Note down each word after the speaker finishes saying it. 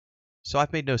So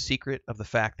I've made no secret of the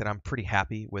fact that I'm pretty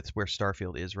happy with where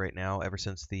Starfield is right now ever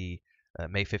since the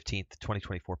May 15th,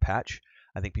 2024 patch.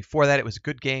 I think before that it was a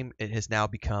good game. It has now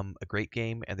become a great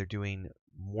game, and they're doing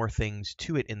more things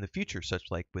to it in the future, such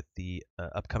like with the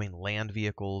upcoming land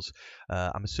vehicles.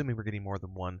 I'm assuming we're getting more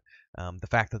than one. The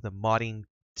fact that the modding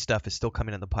stuff is still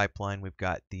coming in the pipeline. We've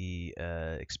got the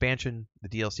expansion, the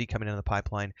DLC coming in the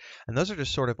pipeline, and those are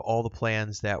just sort of all the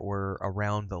plans that were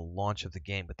around the launch of the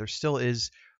game. But there still is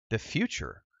the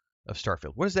future of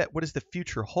Starfield. What is that? What does the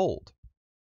future hold?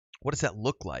 What does that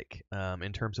look like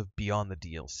in terms of beyond the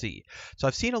DLC? So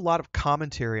I've seen a lot of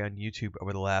commentary on YouTube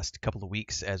over the last couple of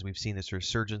weeks as we've seen this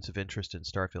resurgence of interest in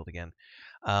Starfield again.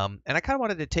 And I kind of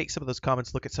wanted to take some of those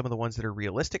comments, look at some of the ones that are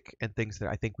realistic and things that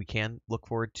I think we can look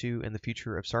forward to in the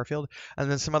future of Starfield, and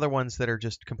then some other ones that are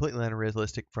just completely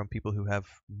unrealistic from people who have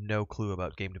no clue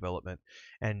about game development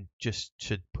and just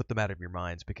should put them out of your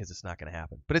minds because it's not going to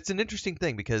happen. But it's an interesting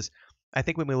thing because I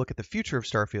think when we look at the future of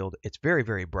Starfield, it's very,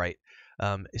 very bright,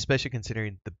 especially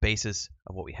considering the basis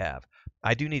of what we have.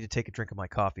 I do need to take a drink of my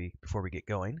coffee before we get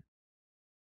going.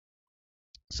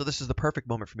 So this is the perfect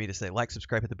moment for me to say like,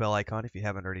 subscribe, hit the bell icon if you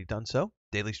haven't already done so.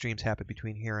 Daily streams happen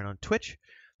between here and on Twitch.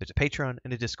 There's a Patreon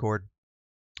and a Discord.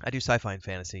 I do sci-fi and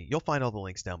fantasy. You'll find all the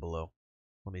links down below.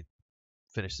 Let me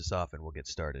finish this off and we'll get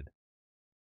started.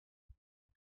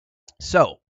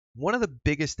 So one of the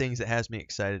biggest things that has me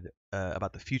excited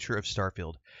about the future of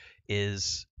Starfield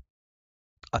is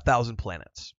 1,000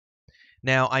 planets.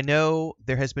 Now, I know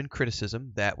there has been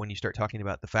criticism that when you start talking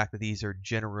about the fact that these are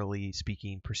generally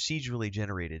speaking procedurally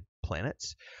generated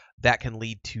planets, that can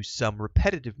lead to some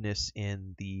repetitiveness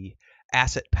in the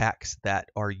asset packs that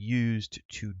are used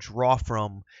to draw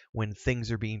from when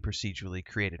things are being procedurally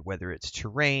created, whether it's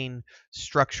terrain,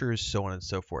 structures, so on and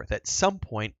so forth. At some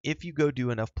point, if you go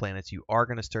do enough planets, you are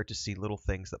going to start to see little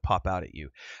things that pop out at you.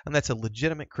 And that's a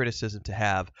legitimate criticism to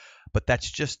have, but that's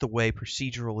just the way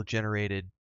procedural generated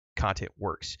content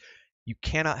works. You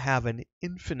cannot have an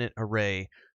infinite array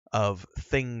of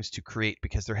things to create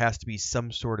because there has to be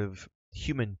some sort of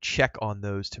human check on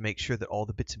those to make sure that all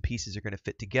the bits and pieces are going to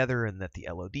fit together and that the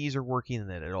LODs are working and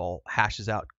that it all hashes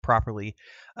out properly.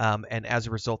 And as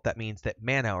a result, that means that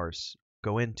man hours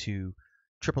go into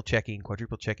triple checking,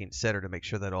 quadruple checking, etc., to make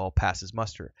sure that it all passes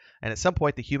muster. And at some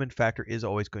point, the human factor is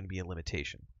always going to be a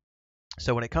limitation.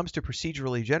 So when it comes to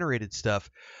procedurally generated stuff,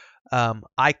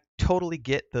 I totally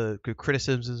get the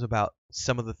criticisms about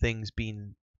some of the things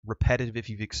being repetitive if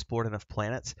you've explored enough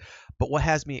planets. But what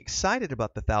has me excited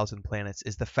about the 1,000 planets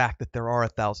is the fact that there are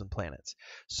 1,000 planets.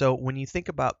 So when you think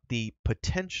about the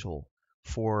potential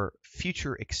for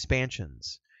future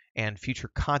expansions and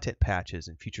future content patches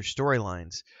and future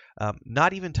storylines,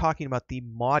 not even talking about the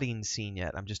modding scene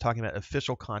yet, I'm just talking about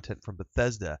official content from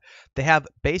Bethesda. They have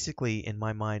basically, in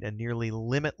my mind, a nearly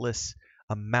limitless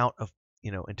amount of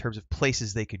in terms of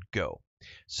places they could go.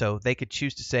 So they could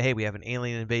choose to say, hey, we have an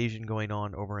alien invasion going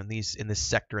on over in this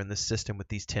sector, in this system with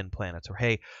these 10 planets. Or,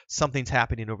 hey, something's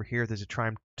happening over here. There's a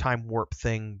time warp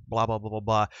thing, blah, blah, blah, blah,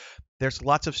 blah. There's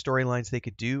lots of storylines they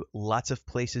could do, lots of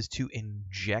places to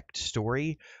inject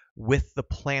story with the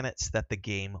planets that the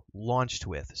game launched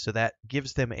with. So that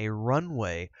gives them a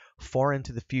runway far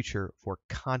into the future for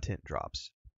content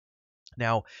drops.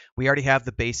 Now, we already have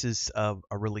the basis of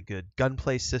a really good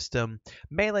gunplay system.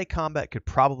 Melee combat could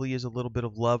probably use a little bit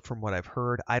of love from what I've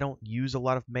heard. I don't use a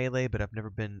lot of melee, but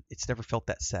it's never felt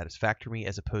that satisfactory to me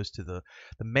as opposed to the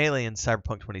melee in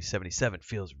Cyberpunk 2077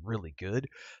 feels really good.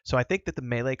 So I think that the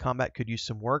melee combat could use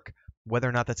some work. Whether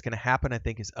or not that's going to happen, I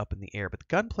think is up in the air. But the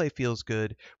gunplay feels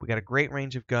good. We got a great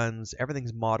range of guns.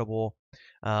 Everything's moddable.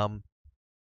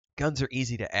 Guns are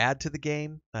easy to add to the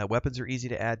game. Weapons are easy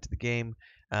to add to the game.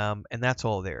 And that's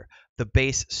all there. The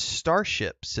base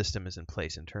starship system is in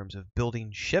place in terms of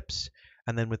building ships,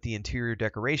 and then with the interior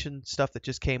decoration stuff that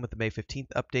just came with the May 15th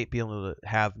update, being able to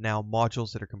have now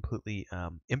modules that are completely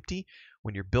empty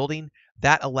when you're building,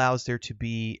 that allows there to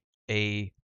be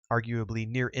a arguably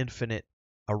near infinite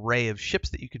array of ships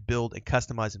that you could build and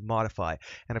customize and modify.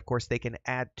 And of course, they can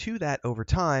add to that over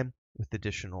time with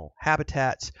additional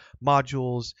habitats,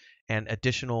 modules, and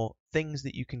additional things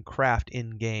that you can craft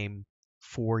in game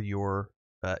for your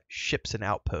ships and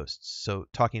outposts. So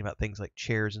talking about things like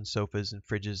chairs and sofas and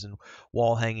fridges and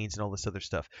wall hangings and all this other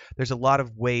stuff. There's a lot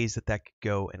of ways that could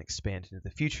go and expand into the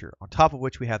future. On top of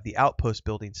which we have the outpost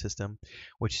building system,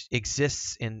 which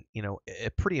exists in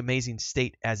a pretty amazing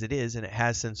state as it is, and it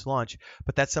has since launch.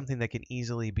 But that's something that can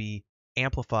easily be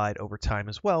amplified over time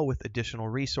as well with additional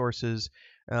resources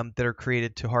that are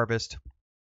created to harvest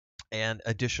and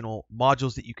additional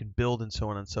modules that you can build and so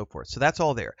on and so forth. So that's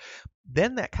all there.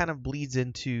 Then that kind of bleeds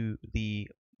into the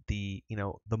the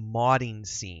modding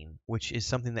scene, which is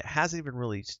something that hasn't even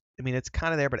really. I mean, it's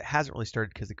kind of there, but it hasn't really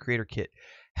started because the creator kit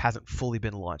hasn't fully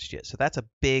been launched yet. So that's a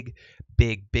big,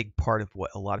 big, big part of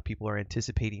what a lot of people are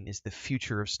anticipating is the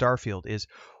future of Starfield, is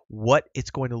what it's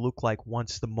going to look like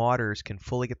once the modders can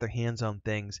fully get their hands on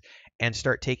things and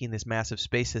start taking this massive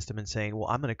space system and saying, well,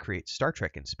 I'm going to create Star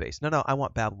Trek in space. No, no, I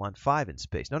want Babylon 5 in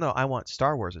space. No, no, I want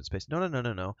Star Wars in space. No, no, no,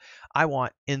 no, no. I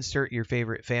want insert your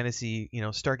favorite fantasy,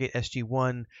 Stargate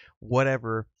SG-1,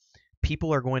 whatever.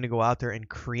 People are going to go out there and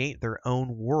create their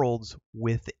own worlds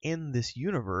within this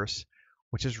universe,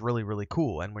 which is really, really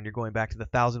cool. And when you're going back to the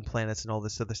Thousand Planets and all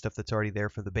this other stuff that's already there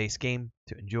for the base game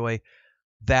to enjoy,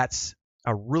 that's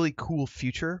a really cool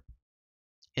future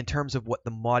in terms of what the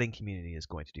modding community is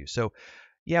going to do. So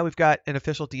yeah, we've got an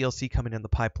official DLC coming in the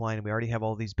pipeline, and we already have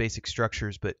all these basic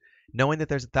structures, but knowing that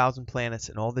there's 1,000 planets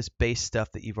and all this base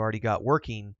stuff that you've already got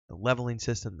working, the leveling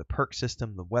system, the perk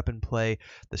system, the weapon play,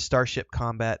 the starship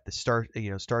combat,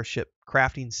 the starship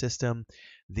crafting system,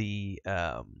 the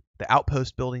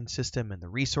outpost building system, and the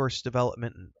resource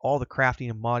development, and all the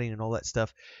crafting and modding and all that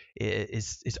stuff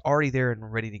is already there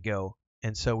and ready to go.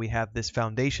 And so we have this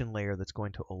foundation layer that's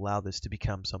going to allow this to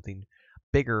become something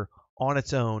bigger on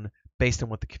its own, based on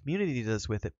what the community does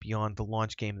with it beyond the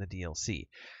launch game and the DLC.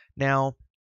 Now,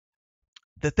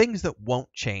 the things that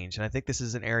won't change, and I think this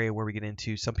is an area where we get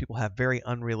into, some people have very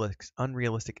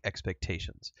unrealistic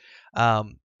expectations.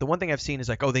 The one thing I've seen is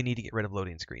like, oh, they need to get rid of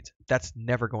loading screens. That's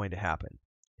never going to happen.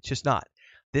 It's just not.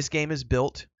 This game is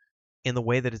built in the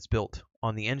way that it's built,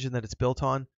 on the engine that it's built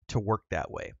on, to work that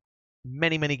way.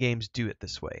 Many, many games do it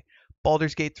this way.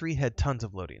 Baldur's Gate 3 had tons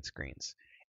of loading screens.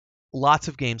 Lots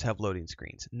of games have loading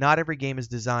screens. Not every game is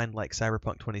designed like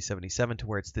Cyberpunk 2077 to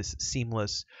where it's this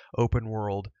seamless, open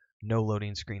world, no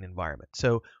loading screen environment.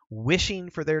 So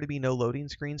wishing for there to be no loading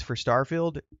screens for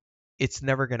Starfield, it's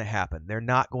never going to happen. They're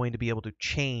not going to be able to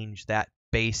change that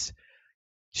base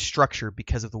structure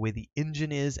because of the way the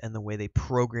engine is and the way they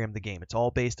program the game. It's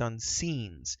all based on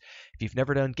scenes. If you've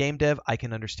never done game dev, I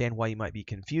can understand why you might be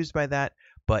confused by that,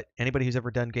 but anybody who's ever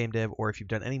done game dev, or if you've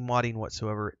done any modding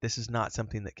whatsoever, this is not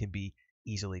something that can be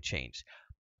easily changed.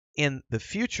 In the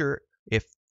future, if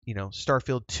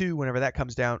Starfield 2, whenever that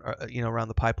comes down, around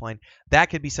the pipeline, that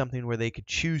could be something where they could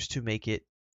choose to make it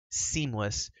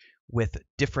seamless with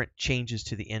different changes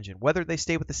to the engine. Whether they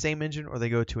stay with the same engine or they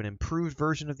go to an improved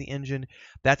version of the engine,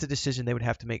 that's a decision they would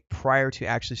have to make prior to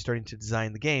actually starting to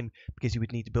design the game, because you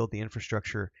would need to build the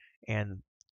infrastructure and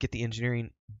get the engineering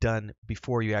done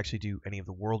before you actually do any of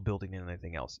the world building and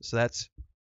anything else. So that's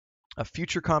a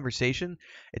future conversation.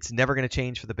 It's never going to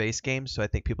change for the base game, so I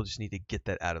think people just need to get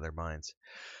that out of their minds.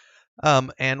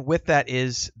 And with that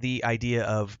is the idea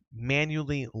of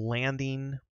manually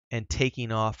landing and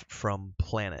taking off from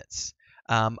planets.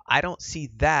 I don't see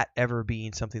that ever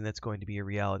being something that's going to be a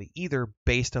reality either,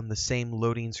 based on the same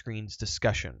loading screens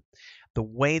discussion. The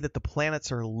way that the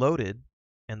planets are loaded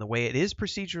and the way it is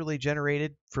procedurally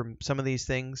generated from some of these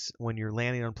things when you're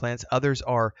landing on planets, others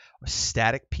are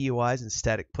static POIs and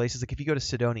static places. Like if you go to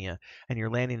Sidonia and you're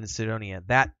landing in Sidonia,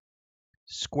 that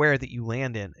square that you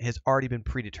land in has already been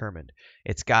predetermined.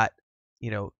 It's got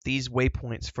these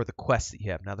waypoints for the quests that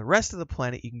you have. Now, the rest of the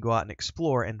planet, you can go out and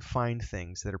explore and find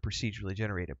things that are procedurally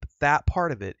generated. But that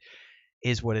part of it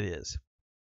is what it is.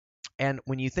 And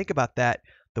when you think about that,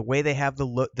 the way they have the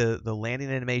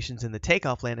landing animations and the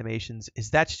takeoff animations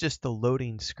is that's just the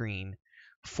loading screen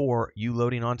for you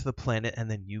loading onto the planet and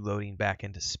then you loading back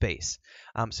into space.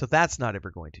 So that's not ever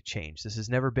going to change. This has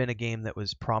never been a game that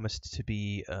was promised to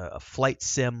be a flight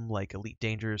sim like Elite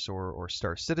Dangerous or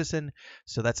Star Citizen.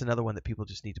 So that's another one that people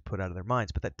just need to put out of their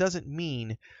minds. But that doesn't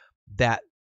mean that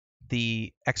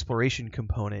the exploration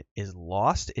component is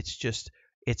lost.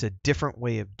 It's a different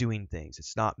way of doing things.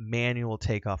 It's not manual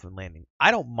takeoff and landing.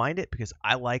 I don't mind it because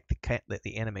I like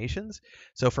the animations.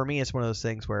 So for me, it's one of those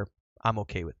things where I'm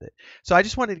okay with it. So I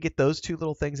just wanted to get those two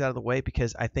little things out of the way,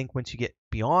 because I think once you get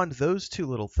beyond those two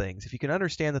little things, if you can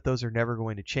understand that those are never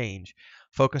going to change,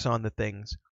 focus on the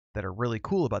things that are really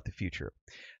cool about the future.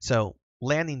 So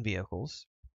landing vehicles,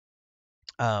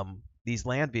 these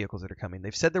land vehicles that are coming,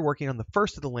 they've said they're working on the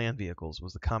first of the land vehicles,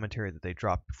 was the commentary that they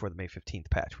dropped before the May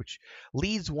 15th patch, which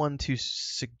leads one to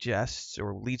think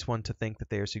that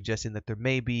they are suggesting that there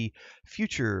may be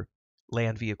future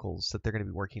land vehicles that they're going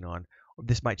to be working on.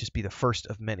 This might just be the first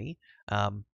of many.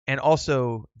 And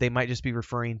also, they might just be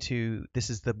referring to,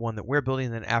 this is the one that we're building,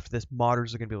 and then after this,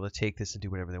 modders are going to be able to take this and do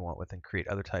whatever they want with and create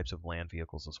other types of land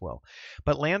vehicles as well.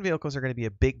 But land vehicles are going to be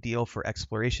a big deal for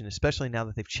exploration, especially now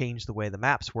that they've changed the way the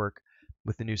maps work,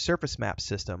 with the new surface map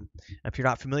system. And if you're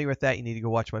not familiar with that, you need to go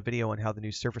watch my video on how the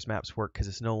new surface maps work, because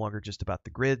it's no longer just about the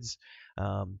grids.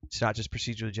 It's not just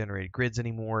procedurally generated grids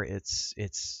anymore.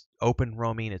 It's open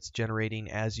roaming. It's generating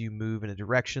as you move in a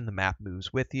direction. The map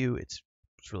moves with you. It's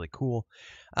really cool.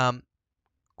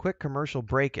 Quick commercial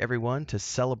break, everyone, to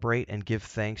celebrate and give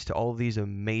thanks to all of these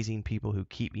amazing people who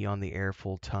keep me on the air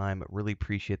full time. Really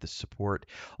appreciate the support.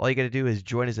 All you got to do is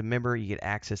join as a member. You get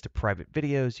access to private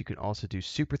videos. You can also do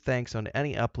super thanks on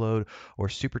any upload, or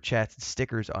super chats and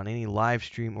stickers on any live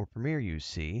stream or premiere you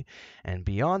see. And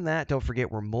beyond that, don't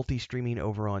forget we're multi-streaming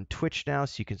over on Twitch now,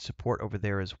 so you can support over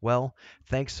there as well.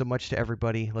 Thanks so much to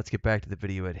everybody. Let's get back to the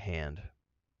video at hand.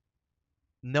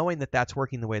 Knowing that that's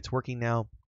working the way it's working now,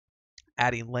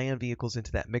 adding land vehicles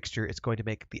into that mixture, it's going to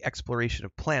make the exploration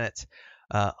of planets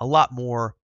a lot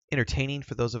more entertaining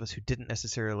for those of us who didn't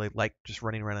necessarily like just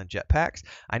running around on jetpacks.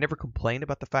 I never complained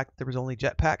about the fact that there was only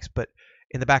jetpacks, but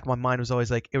in the back of my mind was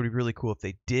always like, it would be really cool if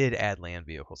they did add land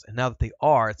vehicles. And now that they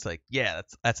are, it's like, yeah,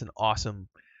 that's an awesome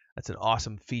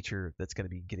feature that's going to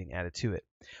be getting added to it.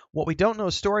 What we don't know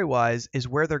story-wise is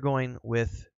where they're going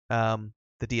with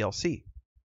the DLC.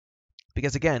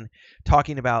 Because again,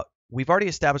 talking about, we've already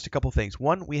established a couple things.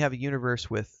 One, we have a universe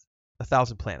with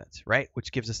 1,000 planets, right?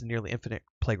 Which gives us a nearly infinite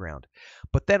playground.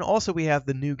 But then also we have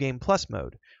the new game plus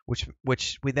mode,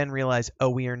 which we then realize, oh,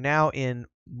 we are now in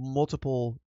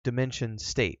multiple dimension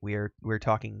state. We're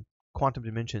talking quantum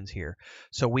dimensions here.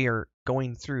 So we are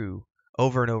going through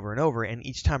over and over and over, and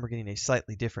each time we're getting a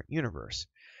slightly different universe.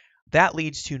 That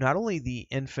leads to not only the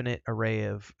infinite array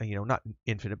of, not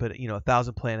infinite, but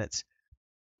 1,000 planets,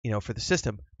 for the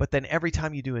system, but then every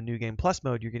time you do a new game plus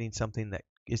mode, you're getting something that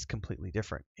is completely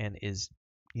different and is,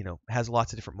 has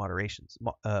lots of different modifications,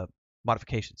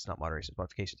 not moderations,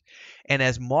 modifications. And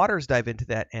as modders dive into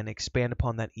that and expand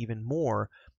upon that even more,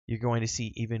 you're going to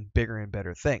see even bigger and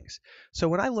better things. So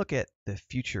when I look at the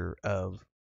future of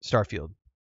Starfield,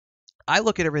 I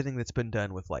look at everything that's been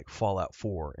done with like Fallout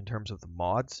 4 in terms of the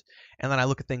mods, and then I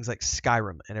look at things like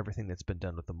Skyrim and everything that's been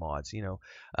done with the mods.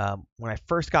 When I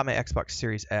first got my Xbox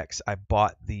Series X, I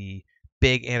bought the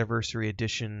big anniversary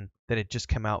edition that had just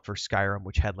come out for Skyrim,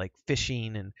 which had like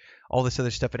fishing and all this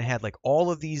other stuff, and it had like all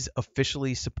of these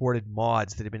officially supported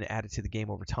mods that have been added to the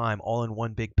game over time, all in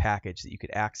one big package that you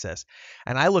could access.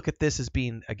 And I look at this as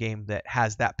being a game that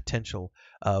has that potential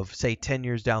of, say, 10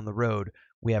 years down the road,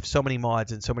 we have so many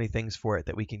mods and so many things for it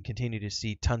that we can continue to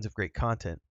see tons of great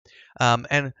content.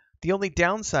 And the only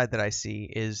downside that I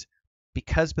see is,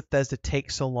 because Bethesda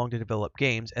takes so long to develop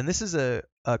games, and this is a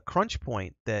crunch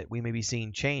point that we may be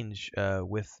seeing change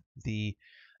with the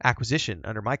acquisition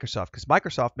under Microsoft, because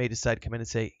Microsoft may decide to come in and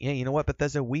say, yeah, you know what,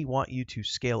 Bethesda, we want you to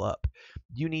scale up.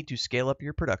 You need to scale up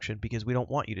your production because we don't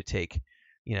want you to take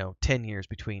 10 years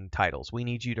between titles. We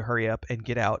need you to hurry up and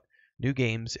get out new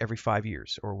games every 5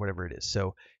 years or whatever it is.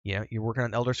 So, you're working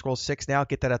on Elder Scrolls 6 now,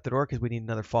 get that out the door, because we need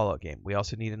another Fallout game. We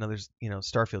also need another,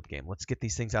 Starfield game. Let's get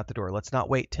these things out the door. Let's not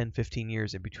wait 10, 15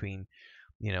 years in between,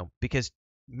 because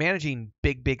managing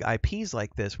big IPs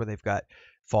like this, where they've got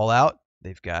Fallout,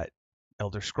 they've got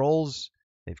Elder Scrolls,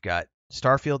 they've got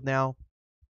Starfield now,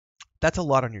 that's a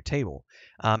lot on your table.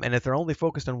 And if they're only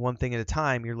focused on one thing at a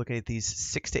time, you're looking at these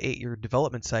 6 to 8 year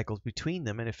development cycles between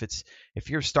them. And if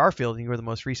you're Starfield and you were the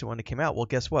most recent one that came out, well,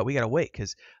 guess what? We got to wait,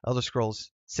 because Elder Scrolls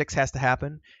 6 has to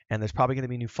happen, and there's probably going to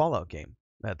be a new Fallout game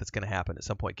that's going to happen at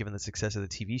some point, given the success of the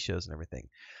TV shows and everything.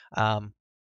 So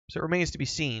it remains to be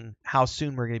seen how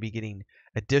soon we're going to be getting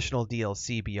additional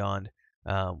DLC beyond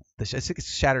I think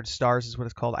it's Shattered Stars is what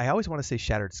it's called. I always want to say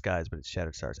Shattered Skies, but it's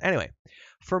Shattered Stars. Anyway,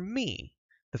 for me,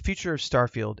 the future of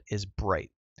Starfield is bright.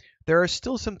 There are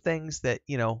still some things that,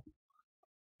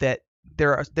 that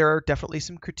there are definitely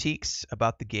some critiques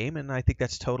about the game, and I think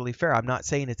that's totally fair. I'm not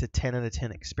saying it's a 10 out of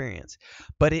 10 experience,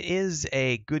 but it is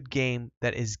a good game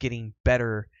that is getting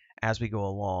better as we go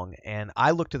along. And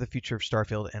I look to the future of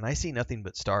Starfield, and I see nothing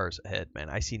but stars ahead, man.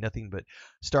 I see nothing but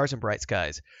stars and bright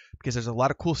skies, because there's a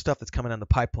lot of cool stuff that's coming down the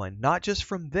pipeline, not just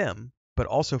from them, but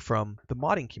also from the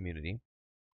modding community.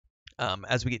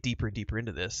 As we get deeper and deeper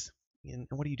into this. And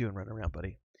what are you doing running around,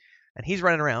 buddy? And he's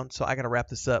running around, so I got to wrap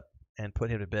this up and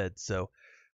put him to bed. So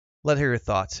let hear your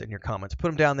thoughts and your comments. Put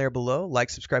them down there below.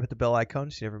 Like, subscribe, hit the bell icon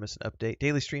so you never miss an update.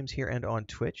 Daily streams here and on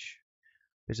Twitch.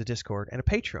 There's a Discord and a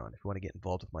Patreon if you want to get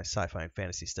involved with my sci-fi and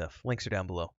fantasy stuff. Links are down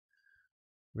below.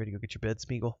 Ready to go get your bed,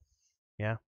 Smeagol?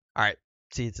 Yeah? All right.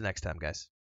 See you next time, guys.